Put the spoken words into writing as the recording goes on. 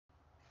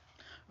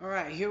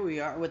Alright, here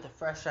we are with a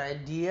fresh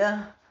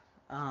idea.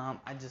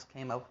 I just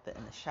came up with it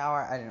in the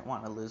shower. I didn't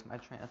want to lose my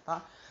train of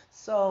thought.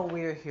 So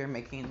we're here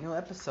making a new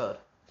episode.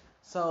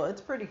 So it's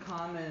pretty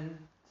common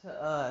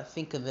to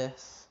think of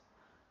this.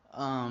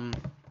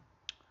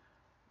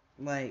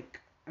 Like,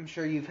 I'm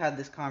sure you've had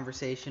this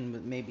conversation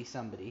with maybe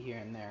somebody here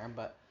and there,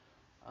 but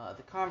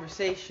the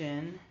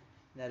conversation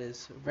that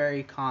is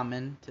very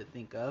common to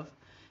think of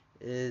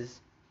is,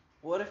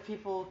 what if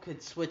people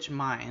could switch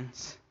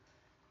minds?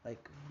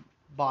 Like,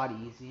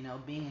 bodies,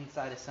 being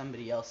inside of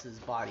somebody else's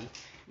body.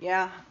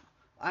 Yeah,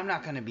 I'm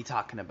not going to be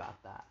talking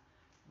about that.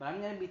 But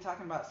I'm going to be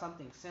talking about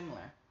something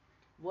similar.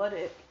 What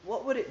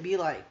would it be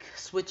like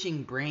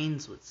switching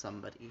brains with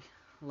somebody?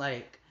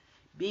 Like,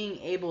 being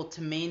able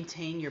to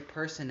maintain your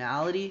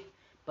personality,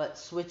 but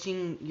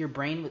switching your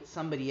brain with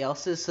somebody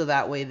else's so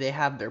that way they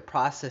have their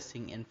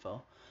processing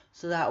info.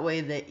 So that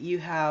way that you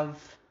have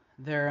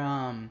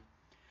their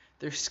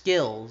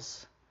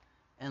skills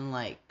and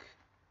like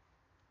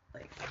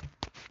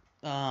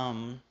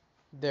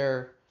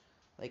their,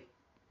 like,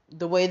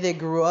 the way they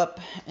grew up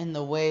and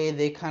the way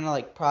they kind of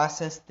like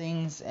process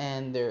things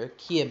and their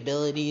key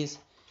abilities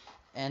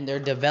and their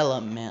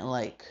development.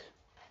 Like,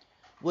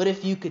 what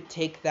if you could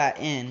take that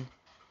in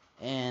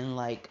and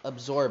like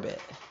absorb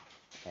it,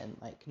 and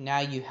like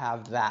now you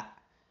have that,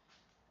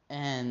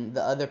 and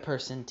the other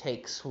person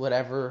takes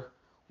whatever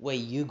way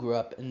you grew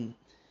up in,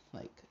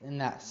 like, in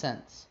that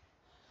sense.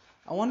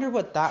 I wonder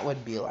what that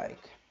would be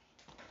like,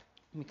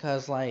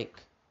 because like,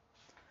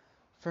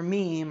 for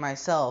me,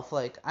 myself,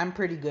 like, I'm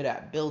pretty good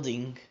at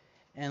building,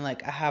 and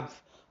like I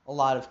have a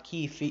lot of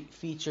key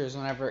features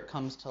whenever it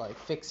comes to like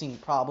fixing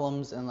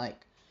problems and like,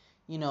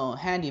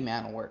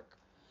 handyman work.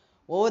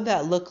 What would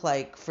that look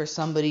like for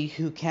somebody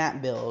who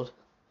can't build?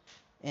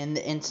 In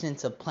the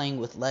instance of playing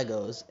with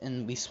Legos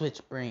and we switch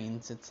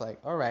brains, it's like,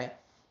 all right,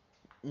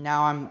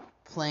 now I'm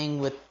playing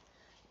with,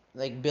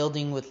 like,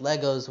 building with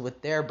Legos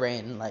with their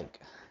brain. Like,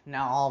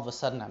 now all of a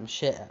sudden I'm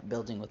shit at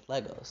building with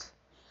Legos.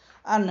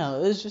 I don't know,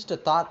 it was just a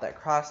thought that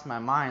crossed my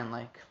mind.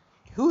 Like,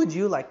 who would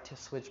you like to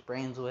switch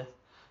brains with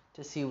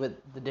to see what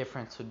the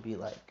difference would be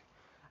like?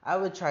 I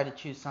would try to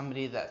choose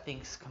somebody that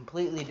thinks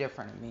completely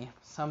different than me.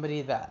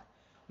 Somebody that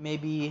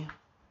maybe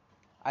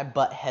I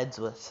butt heads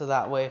with, so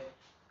that way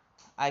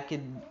I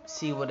could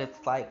see what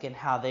it's like and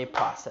how they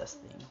process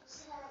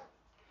things.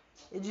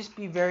 It'd just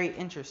be very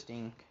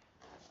interesting.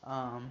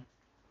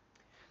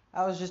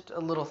 That was just a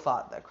little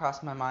thought that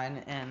crossed my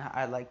mind, and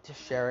I'd like to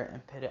share it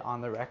and put it on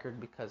the record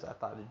because I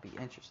thought it'd be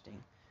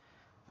interesting.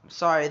 I'm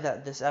sorry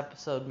that this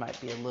episode might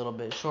be a little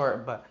bit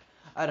short, but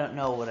I don't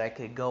know what I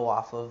could go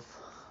off of.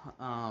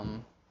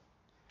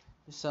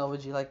 So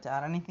would you like to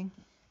add anything?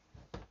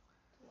 Okay,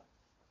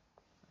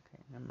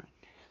 never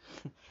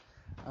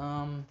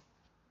mind.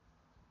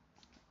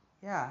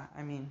 Yeah,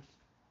 I mean,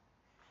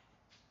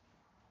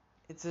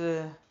 it's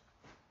a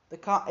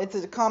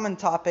common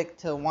topic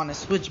to want to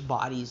switch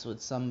bodies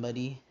with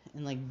somebody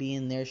and like be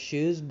in their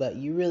shoes, but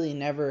you really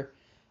never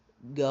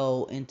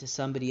go into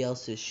somebody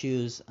else's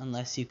shoes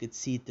unless you could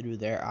see through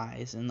their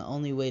eyes. And the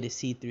only way to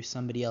see through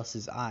somebody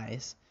else's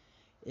eyes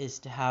is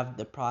to have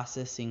the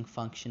processing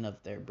function of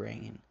their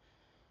brain.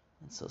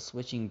 And so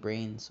switching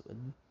brains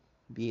would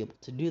be able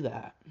to do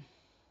that.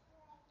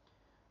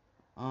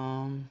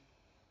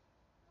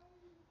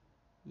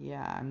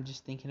 Yeah, I'm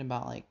just thinking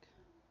about like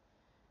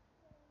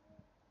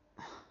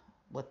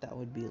what that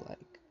would be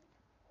like.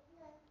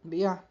 But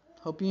yeah,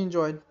 hope you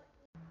enjoyed.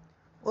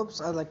 Whoops,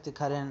 I'd like to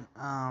cut in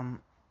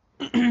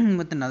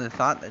with another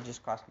thought that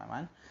just crossed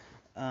my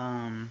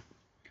mind.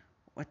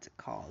 What's it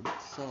called?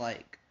 So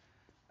like,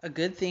 a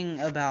good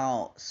thing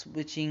about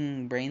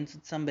switching brains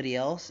with somebody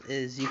else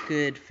is you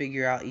could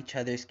figure out each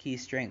other's key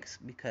strengths,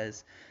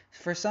 because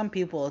for some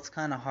people it's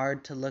kind of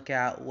hard to look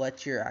at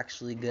what you're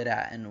actually good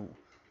at and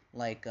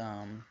like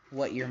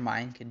what your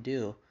mind can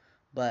do.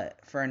 But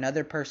for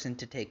another person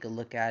to take a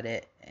look at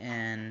it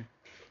and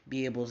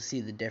be able to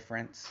see the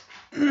difference,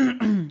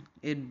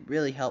 it'd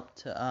really help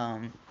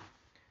to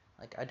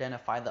like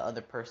identify the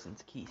other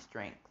person's key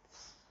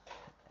strengths.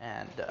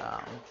 And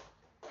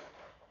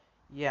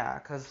yeah,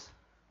 because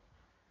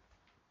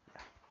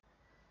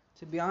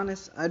to be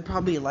honest, I'd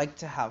probably like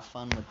to have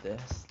fun with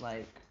this.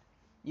 Like,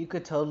 you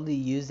could totally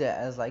use it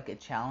as like a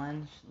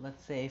challenge.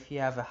 Let's say if you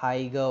have a high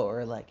ego,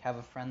 or like have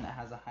a friend that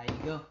has a high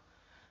ego,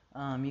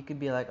 you could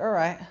be like, all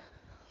right,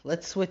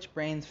 let's switch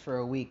brains for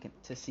a week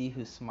to see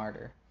who's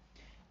smarter.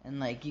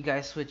 And like, you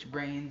guys switch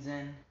brains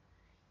and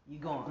you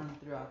go on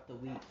throughout the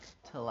week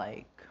to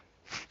like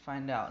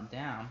find out,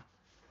 damn,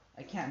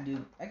 I can't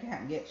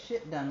get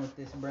shit done with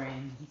this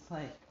brain. It's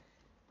like,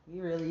 he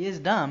really is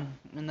dumb.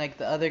 And like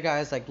the other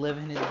guy's like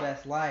living his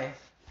best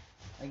life.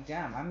 Like,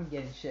 damn, I'm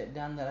getting shit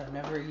done that I've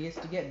never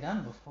used to get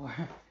done before.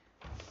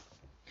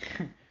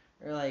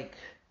 Or like,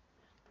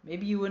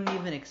 maybe you wouldn't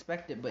even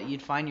expect it, but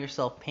you'd find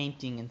yourself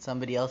painting in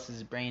somebody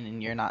else's brain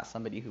and you're not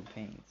somebody who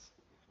paints.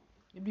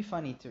 It'd be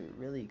funny to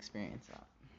really experience that.